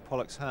leaving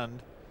Pollock's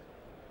hand.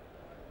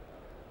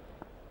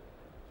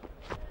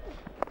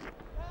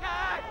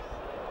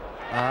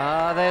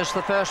 Ah, there's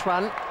the first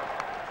one.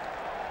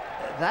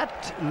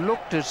 That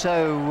looked as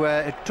though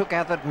it took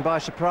Atherton by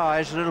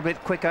surprise, a little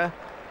bit quicker,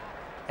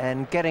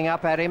 and getting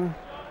up at him.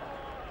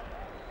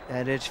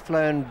 And it's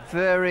flown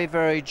very,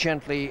 very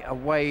gently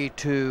away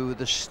to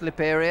the slip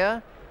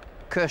area.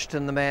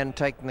 Kirsten, the man,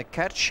 taking the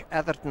catch.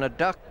 Atherton a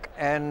duck,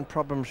 and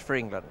problems for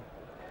England.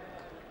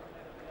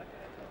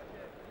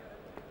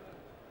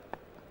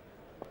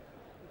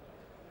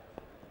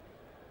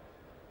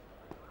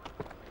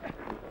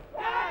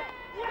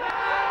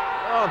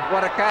 Oh,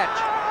 what a catch.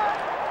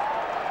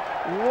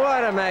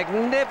 What a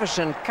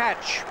magnificent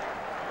catch.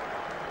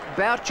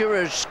 Boucher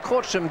has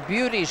caught some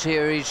beauties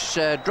here. He's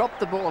dropped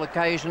the ball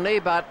occasionally,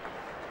 but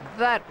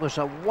that was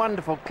a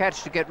wonderful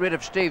catch to get rid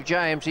of Steve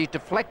James. He's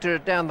deflected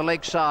it down the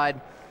leg side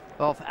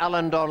of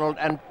Alan Donald,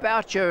 and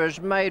Boucher has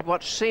made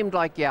what seemed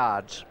like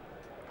yards.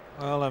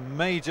 Well, a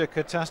major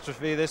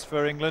catastrophe this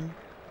for England.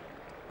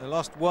 They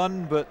lost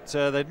one, but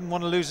they didn't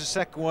want to lose a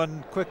second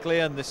one quickly,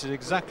 and this is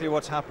exactly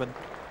what's happened.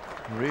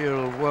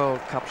 Real World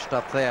Cup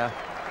stuff there.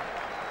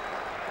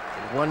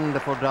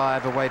 Wonderful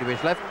dive away to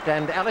his left,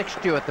 and Alex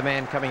Stewart, the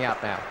man, coming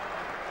out now.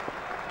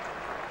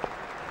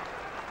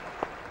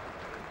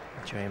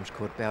 James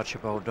caught Boucher,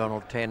 bowled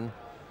Donald 10.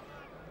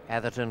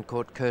 Atherton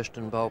caught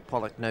Kirsten, bowled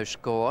Pollock, no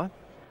score.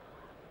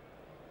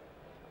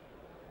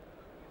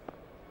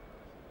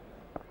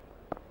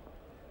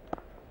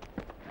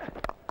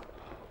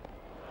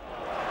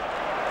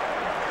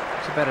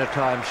 It's a better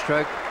time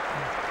stroke.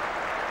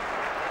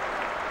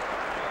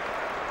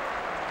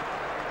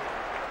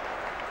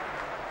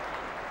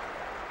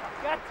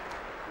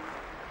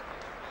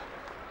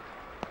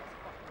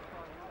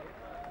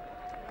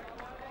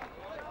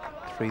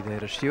 Three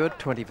there to Stewart,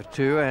 20 for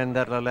 2, and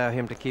that'll allow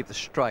him to keep the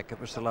strike. It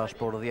was the last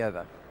ball of the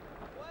over.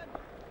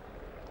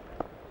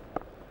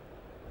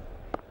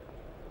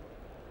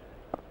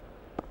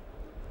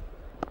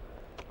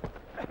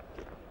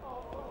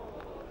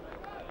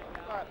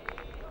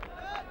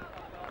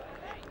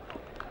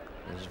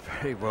 There's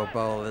very well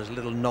bowled. There's a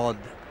little nod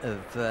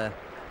of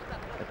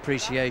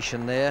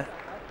appreciation there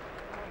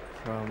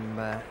from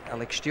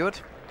Alex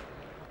Stewart.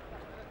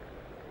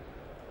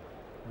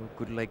 Oh,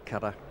 good leg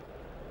cutter.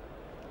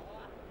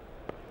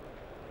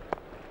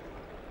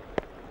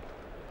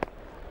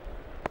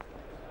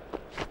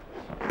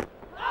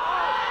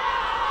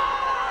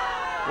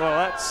 Well,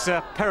 that's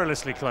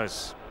perilously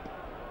close.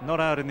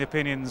 Not out in the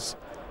opinions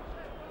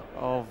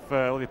of,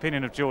 or the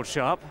opinion of George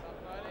Sharp.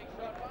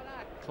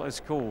 Close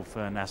call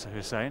for Nasser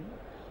Hussain.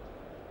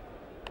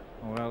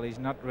 Well, he's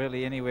not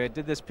really anywhere.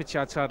 Did this pitch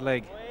outside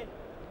leg?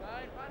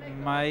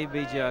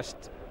 Maybe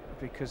just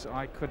because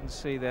I couldn't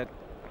see that.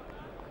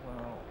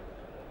 Well,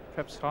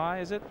 perhaps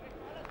high, is it?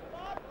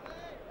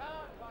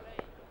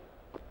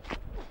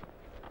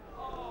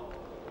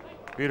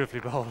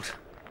 Beautifully bowled.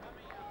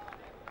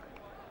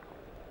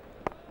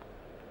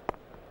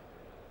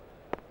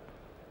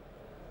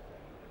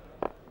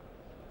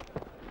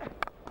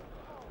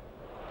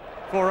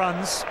 4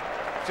 runs,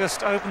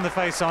 just opened the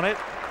face on it,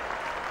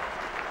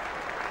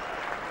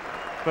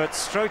 but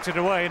stroked it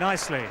away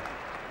nicely.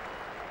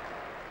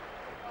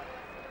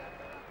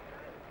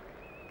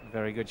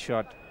 Very good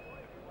shot.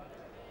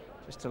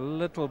 Just a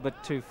little bit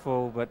too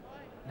full, but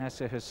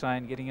Nasser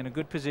Hussain getting in a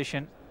good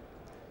position.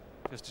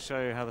 Just to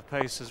show you how the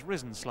pace has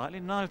risen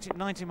slightly,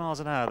 90 miles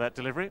an hour, that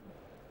delivery.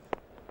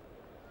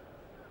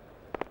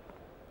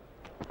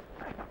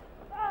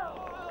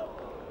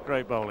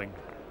 Great bowling.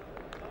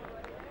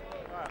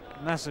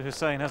 Nasser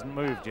Hussain hasn't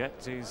moved yet.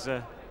 He's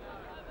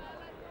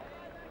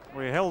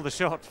we held the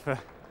shot for a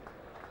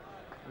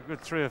good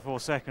 3 or 4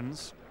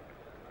 seconds.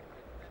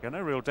 Got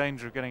no real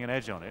danger of getting an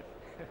edge on it.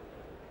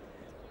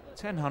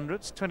 10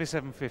 hundreds,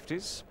 27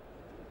 50s.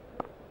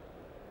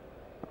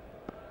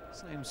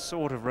 Same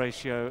sort of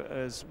ratio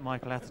as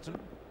Michael Atherton.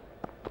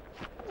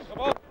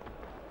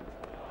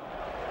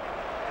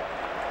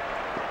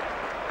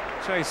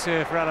 Chase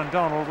here for Alan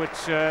Donald, which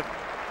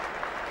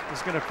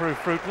is going to prove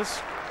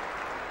fruitless.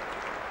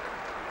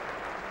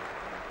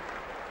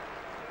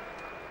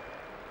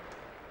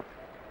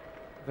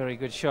 Very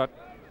good shot.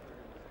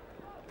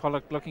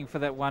 Pollock looking for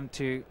that one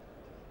to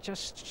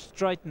just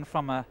straighten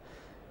from a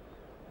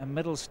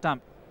middle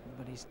stump,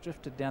 but he's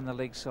drifted down the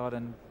leg side,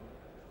 and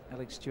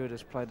Alex Stewart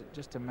has played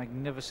just a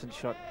magnificent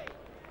shot.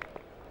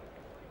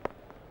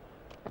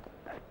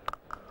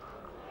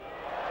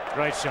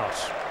 Great shot.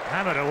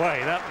 Hammered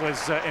away. That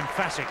was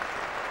emphatic.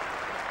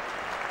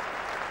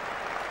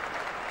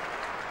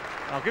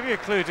 I'll give you a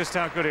clue just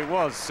how good it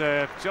was.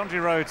 JONTY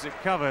Rhodes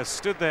at cover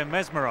stood there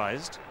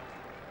mesmerised,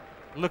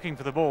 looking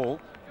for the ball.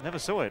 Never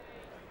saw it.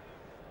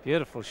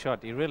 Beautiful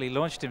shot. He really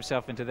launched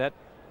himself into that.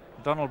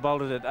 Donald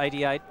bowled it at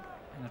 88,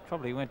 and it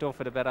probably went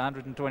off at about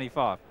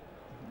 125.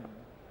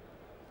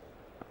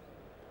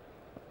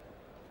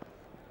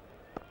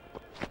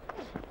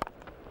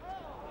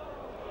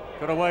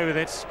 Got away with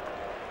it.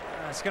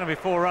 It's going to be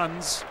 4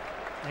 runs.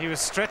 He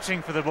was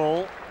stretching for the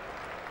ball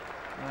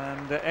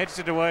and edged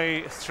it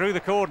away through the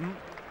cordon.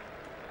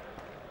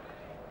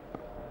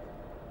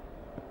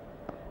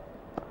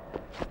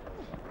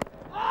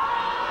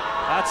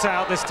 That's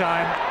out this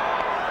time.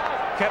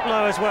 Kept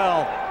low as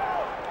well.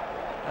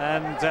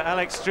 And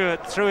Alex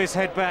Stewart threw his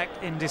head back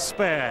in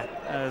despair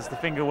as the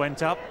finger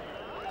went up.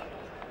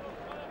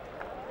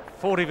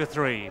 40 for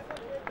 3.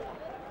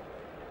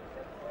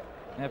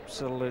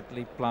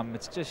 Absolutely plumb.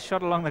 It's just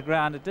shot along the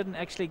ground. It didn't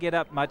actually get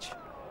up much.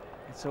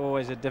 It's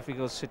always a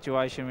difficult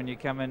situation when you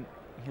come in.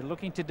 You're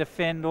looking to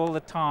defend all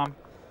the time.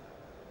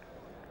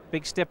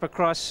 Big step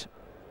across,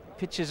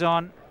 pitches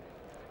on,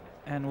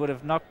 and would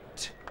have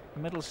knocked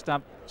middle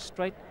stump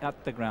straight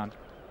out the ground.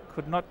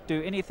 Could not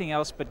do anything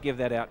else but give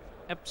that out.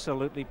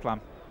 Absolutely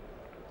plumb.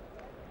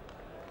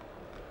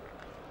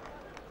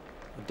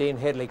 Dean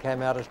Headley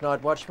came out as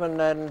night watchman,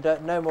 and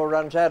no more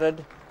runs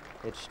added.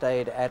 It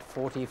stayed at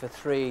 40 for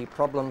 3.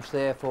 Problems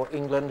there for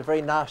England. A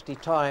very nasty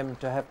time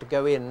to have to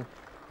go in.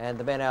 And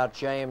the men out,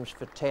 James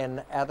for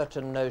 10,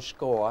 Atherton no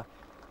score,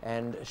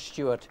 and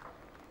Stewart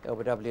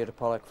LBW to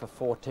Pollock for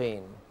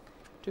 14.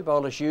 2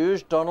 bowlers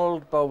used.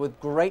 Donald bowled with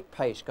great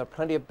pace, got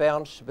plenty of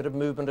bounce, a bit of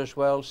movement as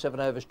well. 7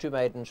 overs, 2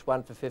 maidens,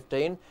 1 for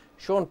 15.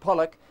 Shaun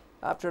Pollock,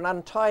 after an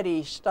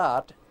untidy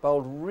start,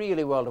 bowled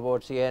really well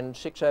towards the end.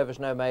 6 overs,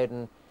 no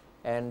maiden,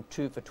 and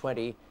 2 for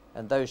 20.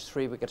 And those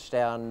 3 wickets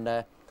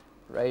down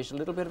raised a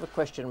little bit of a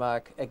question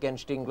mark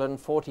against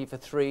England. 40 for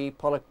 3,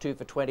 Pollock 2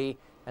 for 20,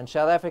 and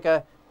South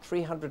Africa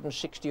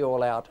 360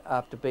 all out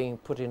after being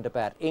put into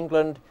bat.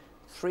 England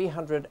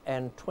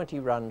 320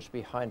 runs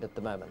behind at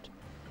the moment.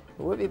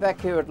 We'll be back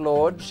here at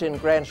Lord's in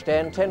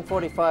Grandstand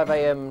 10:45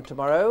 a.m.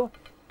 tomorrow,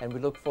 and we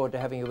look forward to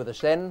having you with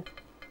us then.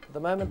 For the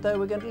moment though,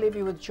 we're going to leave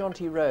you with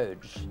JONTY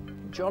Rhodes.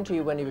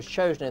 JONTY, when he was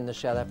chosen in the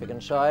South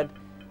African side,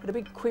 had a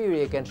big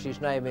query against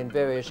his name in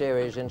various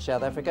areas in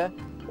South Africa.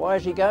 Why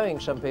is he going,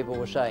 some people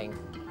were saying.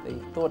 They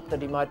thought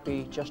that he might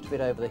be just a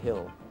bit over the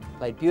hill.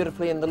 Played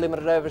beautifully in the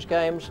limited overs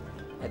games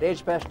at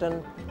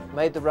Edgbaston,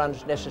 made the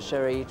runs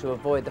necessary to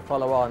avoid the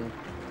follow-on.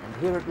 And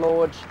here at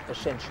Lord's, a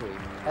century.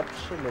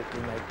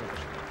 Absolutely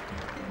magnificent.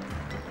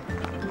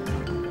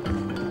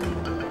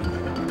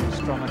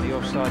 Strong on the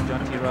offside,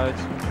 JONTY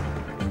Rhodes.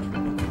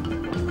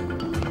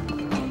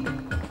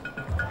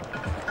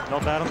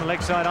 Not bad on the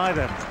leg side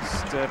either.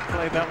 Just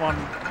played that one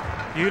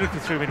beautifully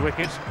through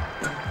mid-wicket.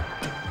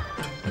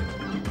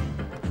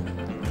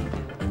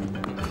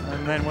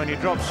 And then when you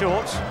drop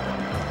short,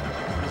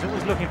 he's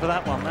always looking for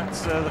that one.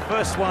 That's the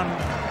first one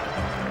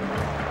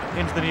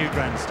into the new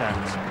grandstand.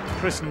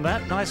 Christened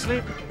that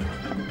nicely.